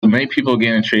many people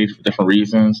get in trade for different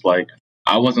reasons. Like,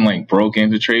 I wasn't like broke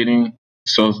into trading,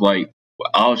 so it's like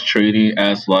I was trading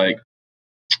as like,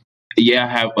 yeah, I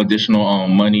have additional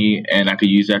money and I could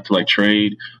use that to like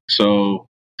trade. So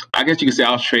I guess you could say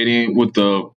I was trading with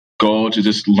the goal to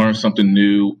just learn something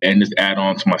new and just add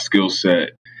on to my skill set.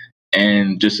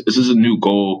 And just this is a new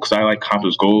goal because I like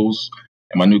accomplish goals.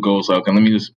 And my new goal is like, okay, let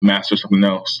me just master something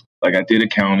else. Like I did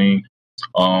accounting.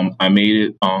 I made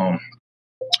it.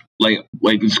 Like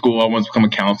in school, I wanted to become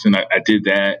an accountant. I did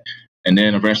that, and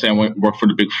then eventually I went work for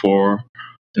the Big Four,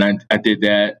 and I did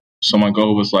that. So my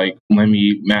goal was like, let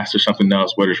me master something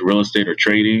else, whether it's real estate or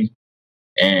trading.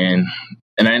 And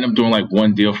I ended up doing like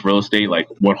one deal for real estate, like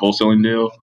one wholesaling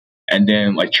deal, and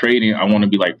then like trading, I want to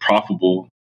be like profitable,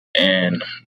 and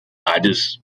I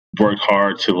just worked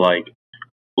hard to like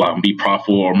be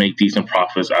profitable or make decent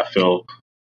profits. I feel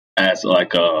as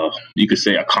like you could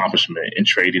say accomplishment in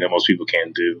trading that most people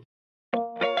can't do.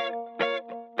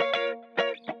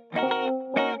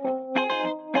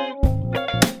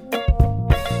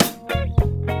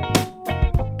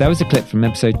 That was a clip from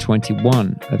episode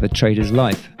 21 of A Trader's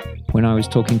Life, when I was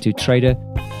talking to trader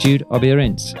Jude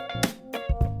Obiarinze.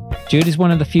 Jude is one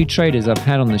of the few traders I've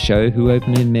had on the show who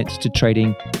openly admits to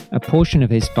trading a portion of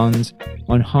his funds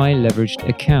on high leveraged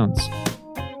accounts.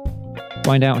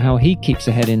 Find out how he keeps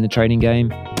ahead in the trading game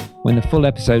when the full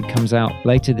episode comes out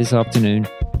later this afternoon,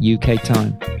 UK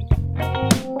time.